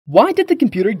Why did the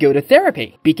computer go to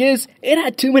therapy? Because it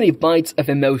had too many bytes of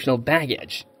emotional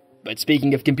baggage. But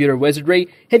speaking of computer wizardry,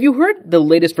 have you heard the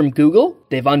latest from Google?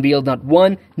 They've unveiled not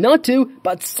one, not two,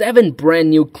 but 7 brand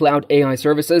new cloud AI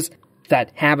services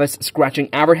that have us scratching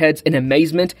our heads in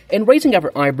amazement and raising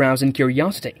our eyebrows in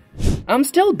curiosity. I'm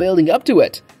still building up to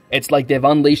it. It's like they've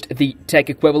unleashed the tech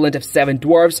equivalent of 7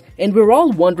 dwarves, and we're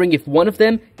all wondering if one of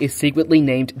them is secretly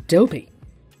named Dopey.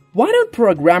 Why don't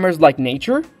programmers like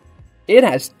nature? It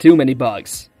has too many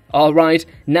bugs. Alright,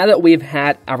 now that we've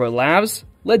had our laughs,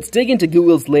 let's dig into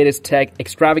Google's latest tech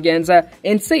extravaganza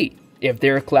and see if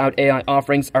their cloud AI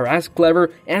offerings are as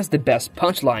clever as the best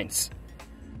punchlines.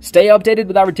 Stay updated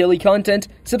with our daily content,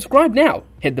 subscribe now,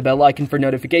 hit the bell icon for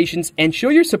notifications, and show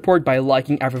your support by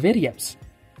liking our videos.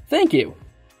 Thank you.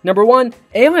 Number 1.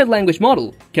 AI language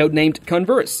model, codenamed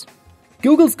Converse.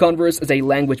 Google's Converse is a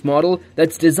language model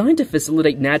that's designed to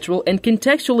facilitate natural and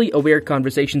contextually aware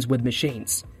conversations with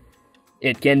machines.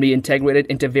 It can be integrated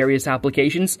into various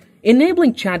applications,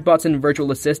 enabling chatbots and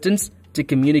virtual assistants to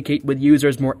communicate with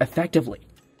users more effectively.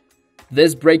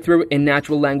 This breakthrough in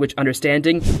natural language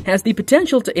understanding has the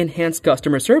potential to enhance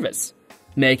customer service,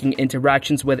 making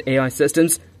interactions with AI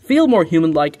systems feel more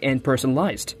human-like and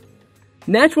personalized.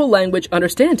 Natural language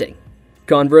understanding.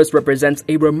 Converse represents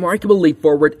a remarkable leap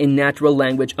forward in natural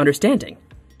language understanding.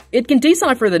 It can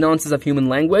decipher the nonsense of human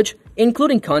language,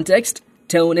 including context,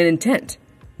 tone, and intent,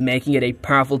 making it a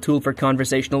powerful tool for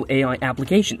conversational AI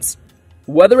applications.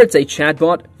 Whether it's a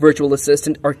chatbot, virtual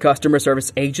assistant, or customer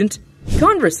service agent,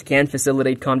 Converse can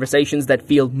facilitate conversations that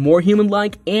feel more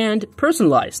human-like and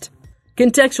personalized.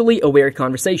 Contextually aware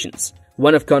conversations.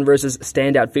 One of Converse's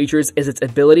standout features is its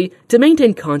ability to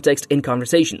maintain context in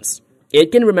conversations.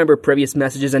 It can remember previous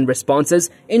messages and responses,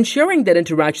 ensuring that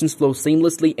interactions flow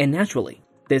seamlessly and naturally.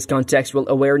 This contextual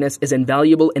awareness is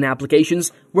invaluable in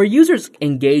applications where users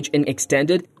engage in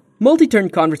extended, multi-turn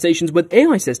conversations with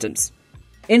AI systems.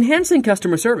 Enhancing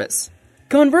customer service.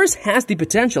 Converse has the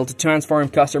potential to transform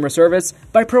customer service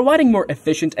by providing more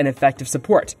efficient and effective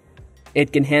support.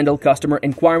 It can handle customer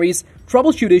inquiries,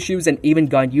 troubleshoot issues, and even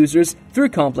guide users through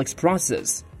complex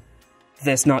processes.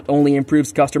 This not only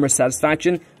improves customer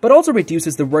satisfaction, but also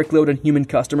reduces the workload on human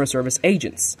customer service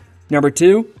agents. Number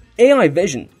 2. AI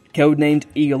Vision, codenamed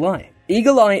Eagle Eye.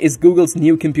 Eagle Eye is Google's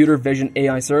new computer vision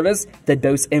AI service that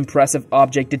boasts impressive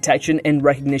object detection and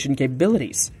recognition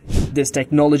capabilities. This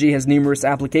technology has numerous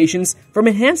applications, from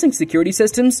enhancing security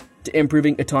systems to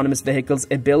improving autonomous vehicles'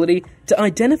 ability to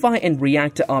identify and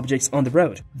react to objects on the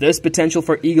road. This potential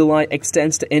for Eagle Eye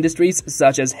extends to industries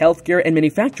such as healthcare and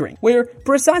manufacturing, where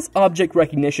precise object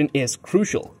recognition is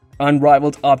crucial.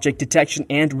 Unrivaled object detection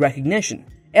and recognition.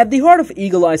 At the heart of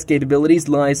Eagle Eye's capabilities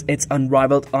lies its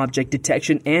unrivaled object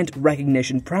detection and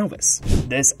recognition prowess.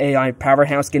 This AI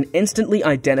powerhouse can instantly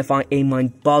identify a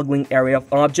mind-boggling array of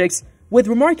objects with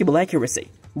remarkable accuracy.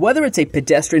 Whether it's a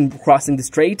pedestrian crossing the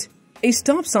street, a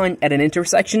stop sign at an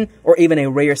intersection, or even a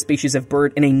rare species of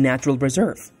bird in a natural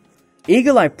reserve.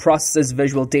 Eagle Eye processes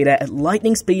visual data at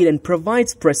lightning speed and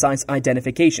provides precise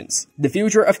identifications. The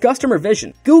future of customer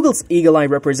vision. Google's Eagle Eye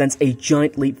represents a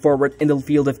giant leap forward in the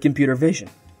field of computer vision.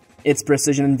 Its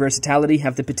precision and versatility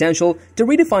have the potential to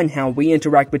redefine how we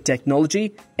interact with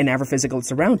technology and our physical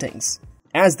surroundings.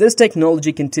 As this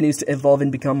technology continues to evolve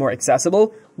and become more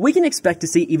accessible, we can expect to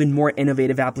see even more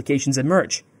innovative applications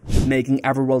emerge, making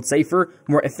our world safer,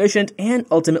 more efficient, and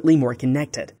ultimately more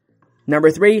connected.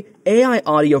 Number 3. AI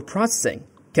Audio Processing,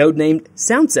 codenamed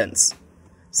SoundSense.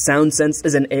 SoundSense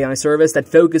is an AI service that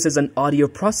focuses on audio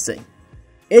processing.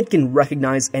 It can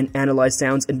recognize and analyze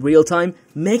sounds in real time,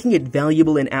 making it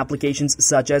valuable in applications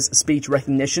such as speech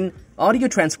recognition, audio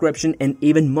transcription, and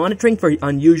even monitoring for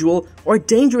unusual or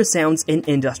dangerous sounds in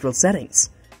industrial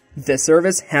settings. This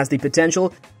service has the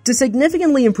potential to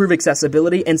significantly improve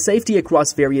accessibility and safety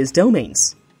across various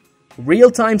domains.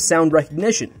 Real-time sound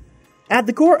recognition. At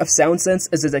the core of SoundSense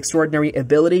is its extraordinary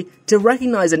ability to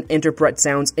recognize and interpret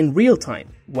sounds in real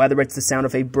time, whether it's the sound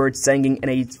of a bird singing in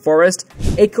a forest,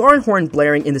 a car horn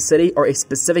blaring in the city, or a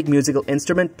specific musical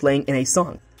instrument playing in a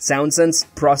song. SoundSense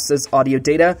processes audio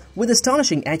data with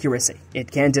astonishing accuracy. It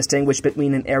can distinguish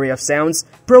between an array of sounds,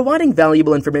 providing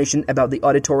valuable information about the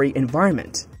auditory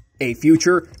environment. A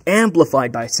future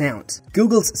amplified by sound.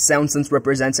 Google's SoundSense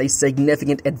represents a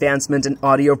significant advancement in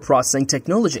audio processing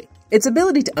technology. Its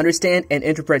ability to understand and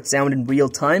interpret sound in real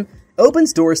time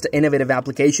opens doors to innovative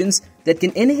applications that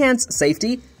can enhance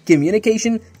safety,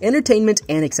 communication, entertainment,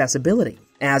 and accessibility.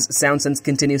 As SoundSense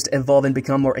continues to evolve and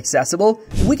become more accessible,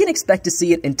 we can expect to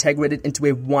see it integrated into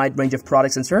a wide range of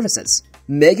products and services,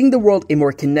 making the world a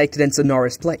more connected and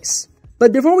sonorous place.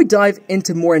 But before we dive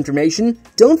into more information,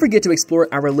 don't forget to explore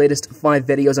our latest 5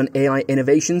 videos on AI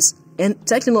innovations and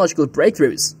technological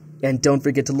breakthroughs. And don't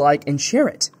forget to like and share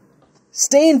it.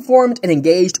 Stay informed and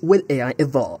engaged with AI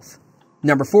Evolve.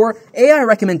 Number 4. AI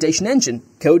Recommendation Engine,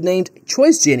 codenamed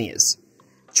Choice Genius.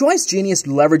 Choice Genius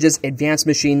leverages advanced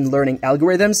machine learning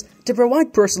algorithms to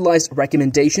provide personalized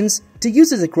recommendations to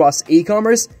users across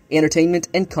e-commerce, entertainment,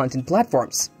 and content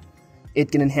platforms.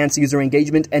 It can enhance user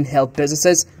engagement and help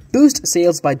businesses boost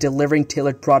sales by delivering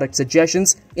tailored product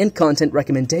suggestions and content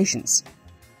recommendations.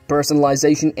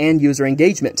 Personalization and user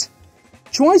engagement.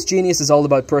 Choice Genius is all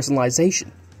about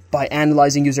personalization. By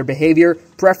analyzing user behavior,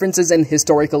 preferences, and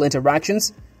historical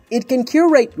interactions, it can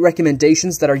curate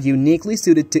recommendations that are uniquely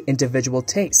suited to individual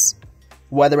tastes.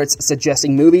 Whether it's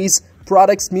suggesting movies,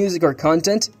 products, music, or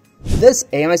content, this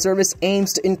AI service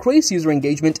aims to increase user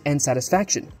engagement and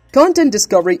satisfaction. Content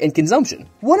discovery and consumption.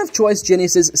 One of Choice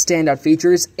Genius's standout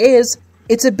features is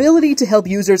its ability to help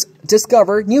users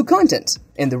discover new content.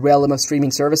 In the realm of streaming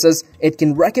services, it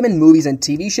can recommend movies and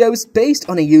TV shows based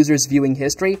on a user's viewing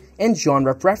history and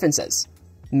genre preferences,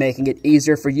 making it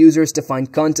easier for users to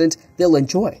find content they'll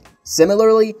enjoy.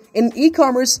 Similarly, in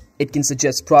e-commerce, it can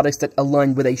suggest products that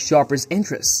align with a shopper's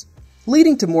interests,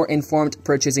 leading to more informed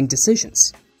purchasing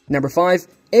decisions. Number 5.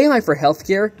 AI for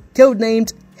Healthcare,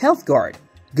 codenamed HealthGuard.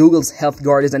 Google's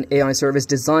HealthGuard is an AI service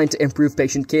designed to improve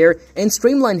patient care and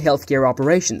streamline healthcare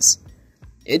operations.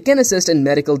 It can assist in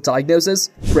medical diagnosis,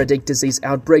 predict disease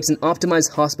outbreaks, and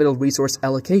optimize hospital resource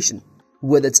allocation.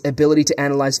 With its ability to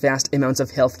analyze vast amounts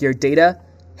of healthcare data,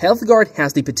 HealthGuard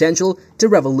has the potential to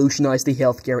revolutionize the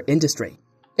healthcare industry.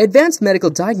 Advanced medical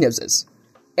diagnosis.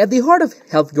 At the heart of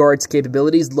HealthGuard's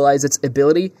capabilities lies its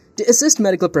ability to assist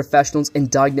medical professionals in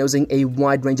diagnosing a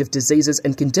wide range of diseases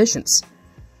and conditions.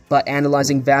 By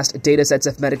analyzing vast datasets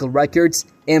of medical records,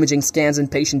 imaging scans,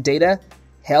 and patient data,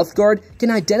 HealthGuard can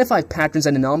identify patterns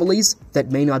and anomalies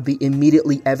that may not be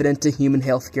immediately evident to human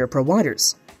healthcare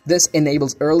providers. This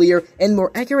enables earlier and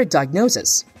more accurate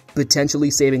diagnosis,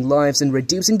 potentially saving lives and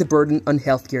reducing the burden on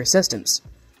healthcare systems.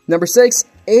 Number 6.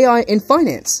 AI in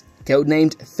Finance,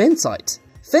 codenamed FinSight.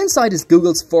 FinSight is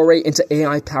Google's foray into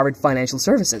AI-powered financial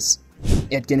services.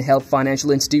 It can help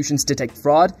financial institutions detect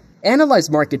fraud, analyze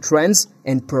market trends,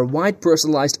 and provide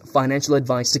personalized financial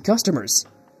advice to customers.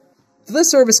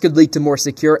 This service could lead to more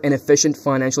secure and efficient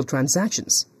financial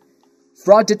transactions.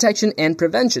 Fraud detection and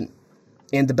prevention.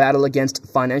 In the battle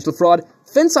against financial fraud,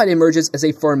 FinSight emerges as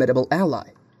a formidable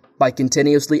ally. By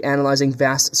continuously analyzing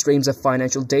vast streams of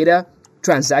financial data,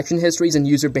 transaction histories, and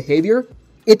user behavior,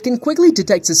 it can quickly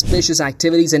detect suspicious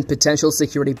activities and potential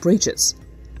security breaches.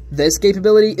 This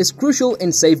capability is crucial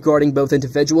in safeguarding both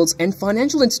individuals and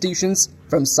financial institutions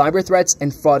from cyber threats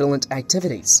and fraudulent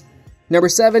activities. Number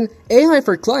 7. AI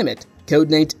for Climate,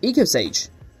 codenamed EcoSage.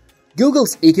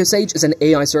 Google's EcoSage is an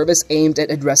AI service aimed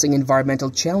at addressing environmental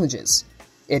challenges.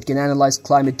 It can analyze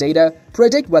climate data,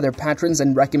 predict weather patterns,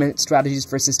 and recommend strategies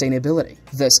for sustainability.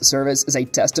 This service is a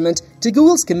testament to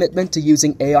Google's commitment to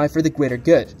using AI for the greater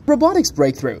good. Robotics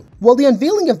breakthrough. While the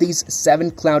unveiling of these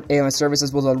 7 cloud AI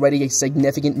services was already a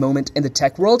significant moment in the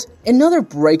tech world, another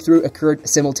breakthrough occurred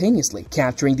simultaneously,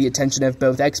 capturing the attention of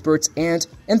both experts and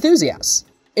enthusiasts.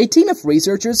 A team of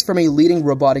researchers from a leading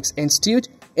robotics institute,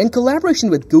 in collaboration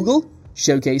with Google,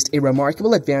 showcased a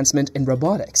remarkable advancement in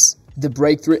robotics. The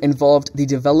breakthrough involved the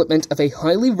development of a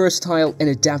highly versatile and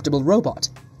adaptable robot,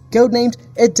 codenamed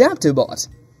AdaptoBot.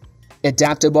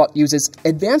 AdaptoBot uses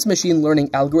advanced machine learning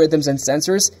algorithms and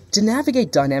sensors to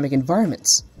navigate dynamic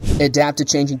environments, adapt to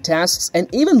changing tasks,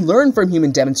 and even learn from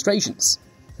human demonstrations.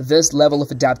 This level of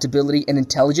adaptability and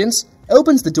intelligence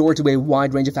opens the door to a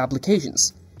wide range of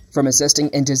applications, from assisting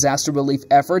in disaster relief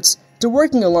efforts to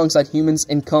working alongside humans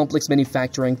in complex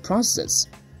manufacturing processes.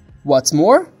 What's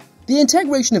more, the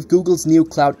integration of Google's new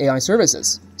cloud AI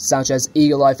services, such as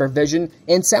Eagle Eye for vision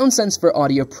and SoundSense for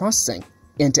audio processing,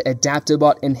 into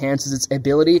AdaptoBot enhances its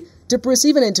ability to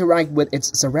perceive and interact with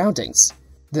its surroundings.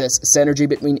 This synergy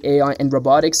between AI and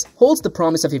robotics holds the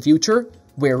promise of a future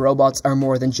where robots are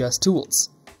more than just tools.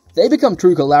 They become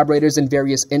true collaborators in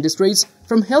various industries,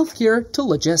 from healthcare to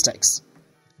logistics.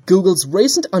 Google's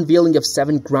recent unveiling of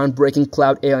 7 groundbreaking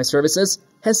cloud AI services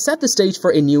has set the stage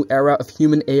for a new era of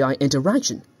human-AI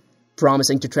interaction,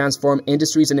 promising to transform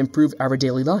industries and improve our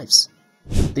daily lives.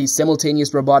 The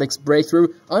simultaneous robotics breakthrough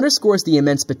underscores the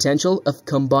immense potential of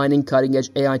combining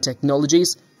cutting-edge AI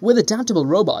technologies with adaptable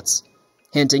robots,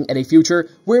 hinting at a future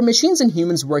where machines and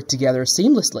humans work together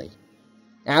seamlessly.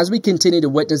 As we continue to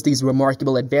witness these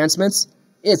remarkable advancements,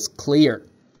 it's clear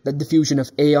that the fusion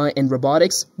of AI and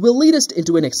robotics will lead us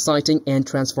into an exciting and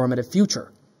transformative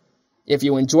future. If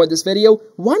you enjoyed this video,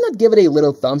 why not give it a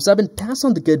little thumbs up and pass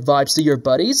on the good vibes to your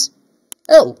buddies?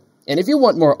 Oh, and if you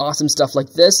want more awesome stuff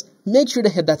like this, make sure to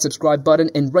hit that subscribe button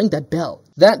and ring that bell.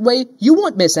 That way, you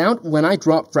won't miss out when I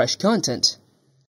drop fresh content.